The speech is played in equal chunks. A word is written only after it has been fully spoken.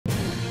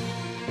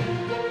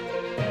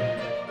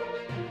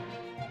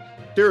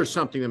There is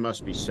something that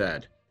must be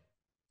said,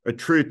 a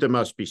truth that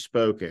must be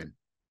spoken,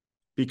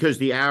 because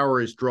the hour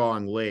is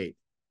drawing late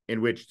in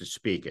which to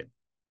speak it.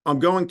 I'm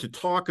going to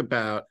talk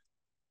about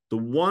the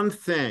one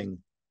thing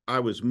I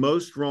was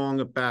most wrong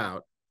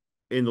about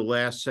in the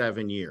last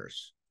 7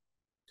 years.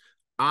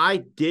 I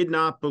did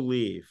not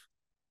believe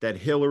that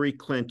Hillary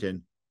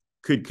Clinton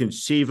could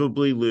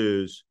conceivably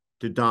lose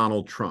to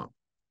Donald Trump.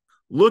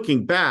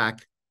 Looking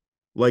back,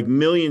 like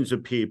millions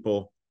of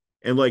people,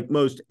 and like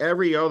most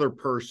every other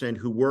person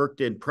who worked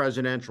in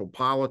presidential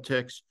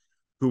politics,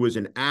 who was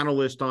an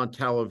analyst on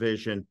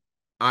television,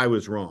 I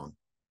was wrong.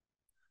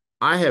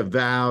 I have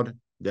vowed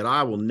that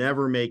I will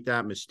never make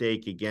that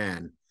mistake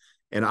again,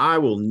 and I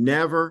will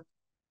never,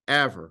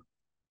 ever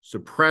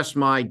suppress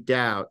my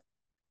doubt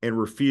and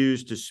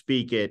refuse to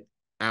speak it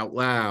out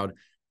loud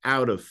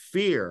out of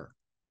fear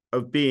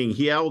of being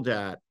yelled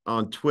at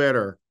on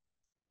Twitter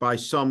by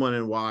someone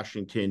in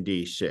Washington,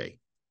 D.C.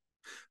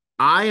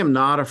 I am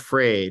not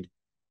afraid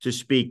to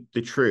speak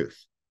the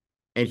truth.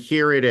 And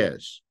here it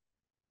is.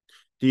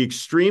 The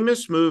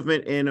extremist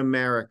movement in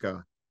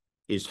America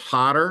is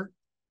hotter,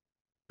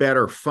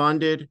 better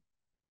funded,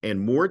 and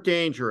more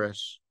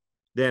dangerous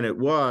than it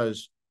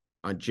was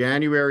on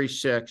January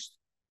 6th,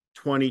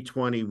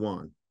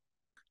 2021.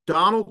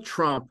 Donald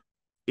Trump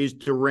is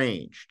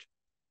deranged.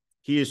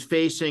 He is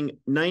facing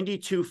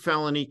 92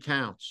 felony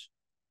counts.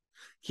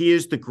 He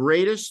is the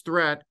greatest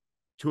threat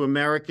to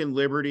American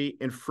liberty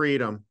and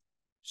freedom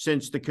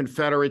since the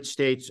Confederate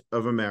States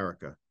of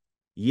America.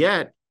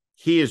 Yet,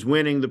 he is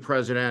winning the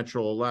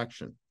presidential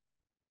election.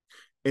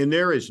 And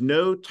there is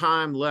no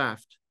time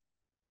left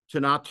to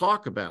not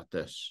talk about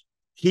this.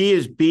 He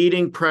is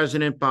beating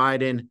President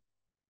Biden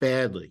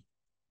badly.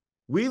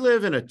 We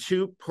live in a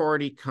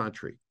two-party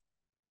country.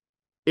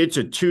 It's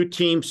a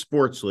two-team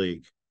sports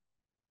league.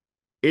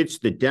 It's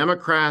the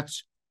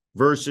Democrats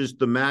versus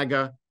the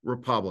MAGA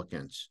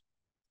Republicans.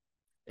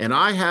 And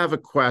I have a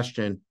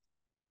question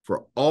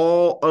for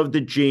all of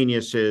the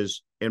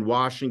geniuses in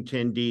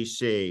Washington,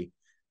 D.C.,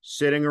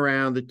 sitting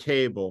around the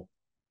table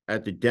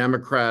at the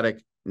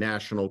Democratic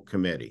National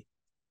Committee.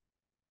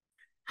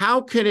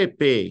 How can it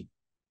be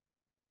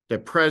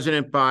that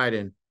President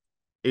Biden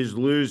is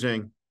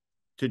losing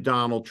to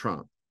Donald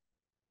Trump?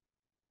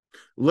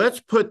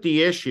 Let's put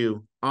the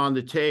issue on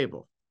the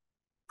table.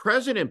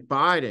 President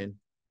Biden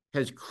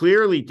has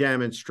clearly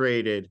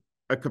demonstrated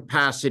a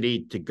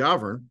capacity to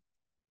govern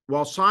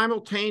while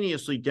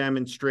simultaneously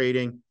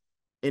demonstrating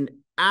an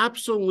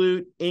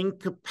absolute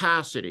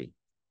incapacity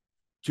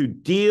to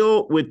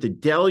deal with the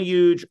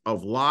deluge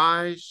of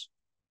lies,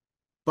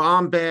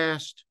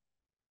 bombast,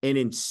 and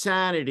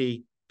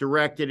insanity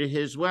directed at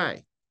his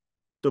way.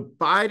 The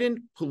Biden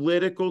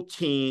political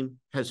team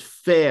has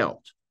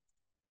failed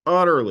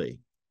utterly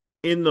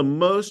in the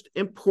most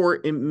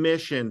important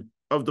mission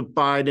of the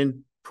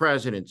Biden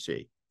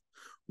presidency,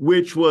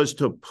 which was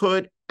to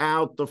put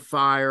out the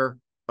fire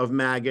of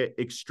MAGA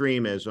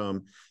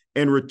extremism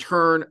and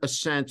return a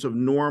sense of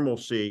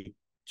normalcy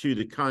to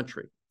the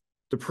country.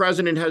 The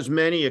president has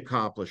many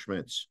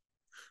accomplishments.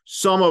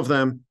 Some of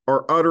them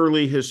are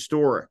utterly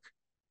historic.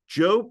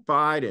 Joe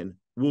Biden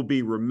will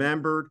be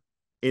remembered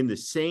in the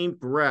same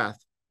breath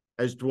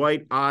as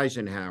Dwight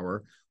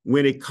Eisenhower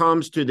when it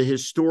comes to the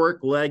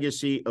historic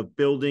legacy of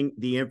building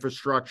the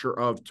infrastructure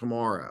of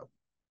tomorrow.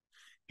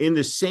 In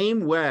the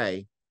same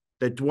way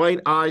that Dwight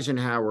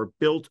Eisenhower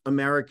built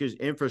America's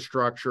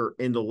infrastructure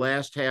in the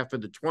last half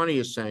of the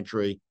 20th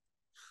century,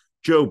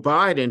 Joe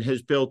Biden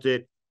has built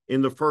it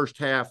in the first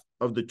half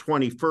of the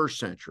 21st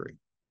century.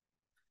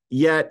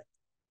 Yet,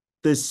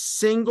 the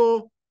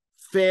single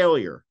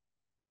failure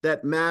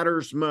that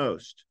matters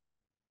most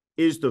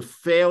is the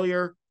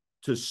failure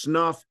to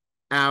snuff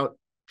out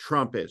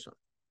Trumpism.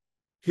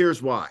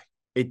 Here's why.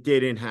 It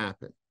didn't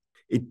happen.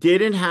 It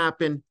didn't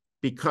happen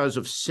because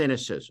of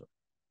cynicism.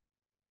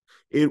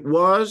 It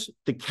was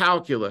the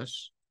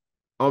calculus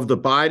of the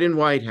Biden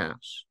White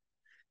House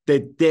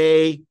that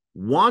they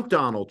want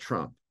Donald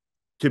Trump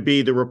to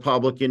be the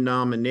Republican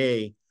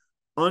nominee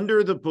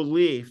under the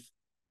belief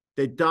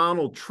that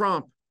Donald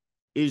Trump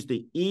is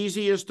the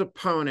easiest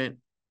opponent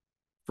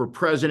for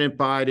President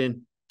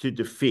Biden to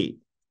defeat.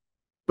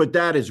 But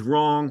that is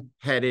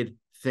wrong-headed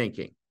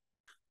thinking.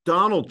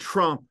 Donald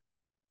Trump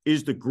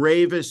is the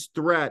gravest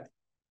threat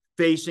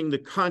facing the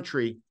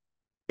country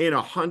in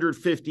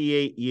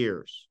 158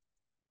 years.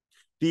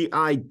 The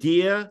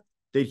idea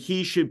that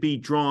he should be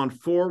drawn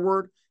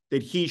forward,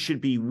 that he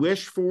should be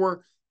wished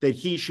for, that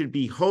he should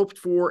be hoped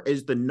for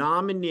as the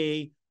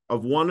nominee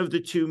of one of the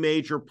two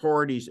major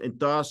parties and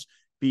thus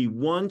be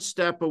one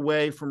step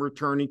away from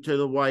returning to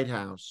the White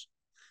House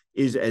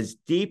is as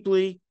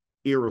deeply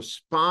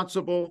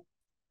irresponsible,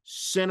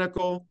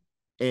 cynical,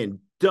 and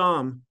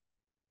dumb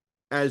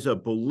as a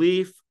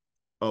belief,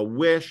 a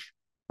wish,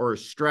 or a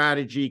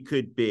strategy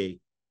could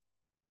be.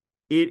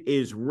 It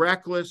is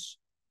reckless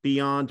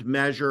beyond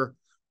measure,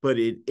 but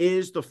it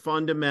is the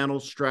fundamental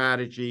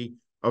strategy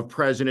of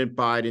President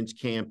Biden's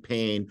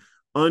campaign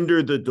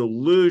under the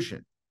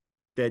delusion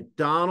that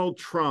Donald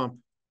Trump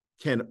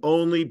can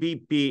only be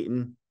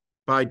beaten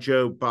by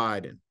Joe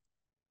Biden,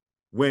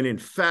 when in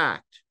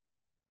fact,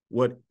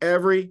 what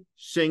every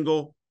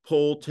single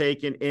poll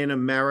taken in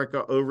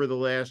America over the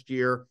last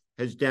year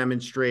has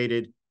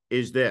demonstrated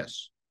is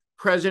this: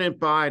 President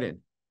Biden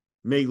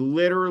may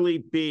literally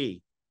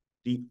be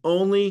the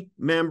only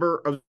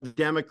member of the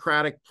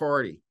Democratic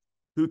Party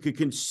who could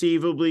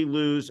conceivably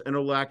lose an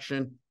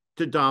election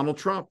to Donald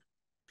Trump.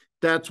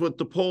 That's what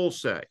the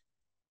polls say.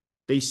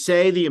 They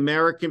say the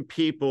American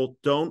people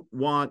don't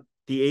want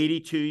the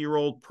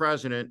 82-year-old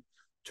president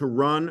to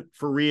run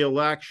for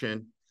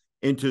re-election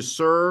and to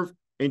serve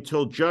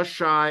until just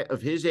shy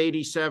of his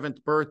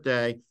 87th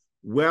birthday,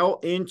 well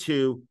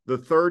into the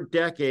third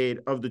decade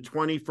of the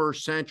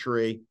 21st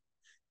century,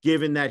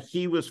 given that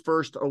he was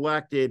first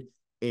elected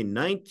in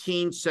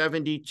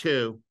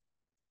 1972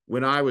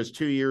 when I was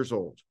 2 years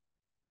old.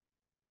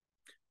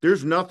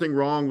 There's nothing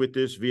wrong with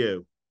this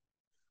view.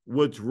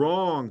 What's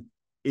wrong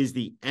is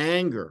the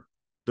anger,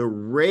 the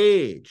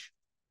rage,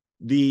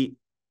 the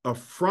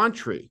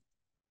effrontery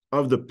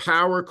of the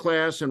power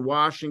class in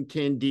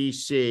Washington,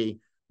 D.C.,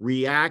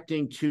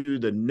 reacting to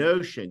the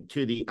notion,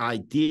 to the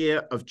idea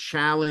of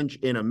challenge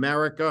in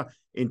America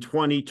in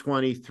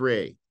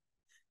 2023.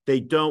 They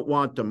don't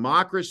want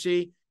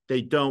democracy.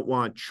 They don't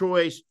want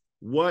choice.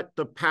 What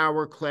the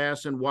power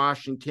class in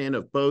Washington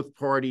of both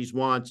parties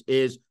wants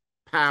is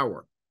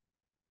power,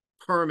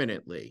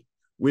 permanently,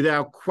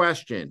 without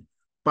question,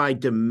 by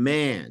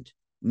demand,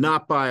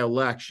 not by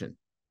election.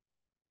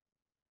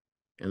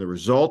 And the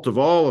result of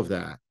all of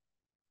that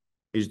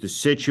is the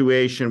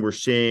situation we're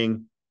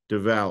seeing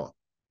develop.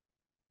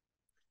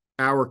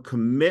 Our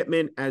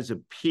commitment as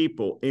a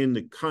people in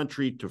the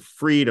country to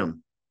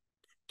freedom,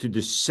 to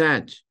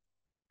dissent,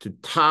 to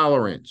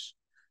tolerance,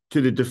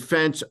 to the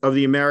defense of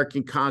the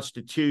American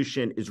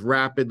Constitution is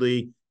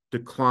rapidly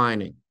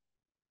declining.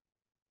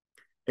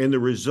 And the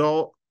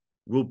result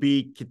will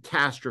be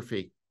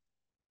catastrophe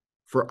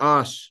for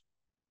us,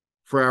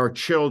 for our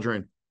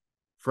children,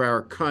 for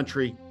our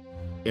country,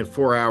 and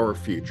for our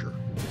future.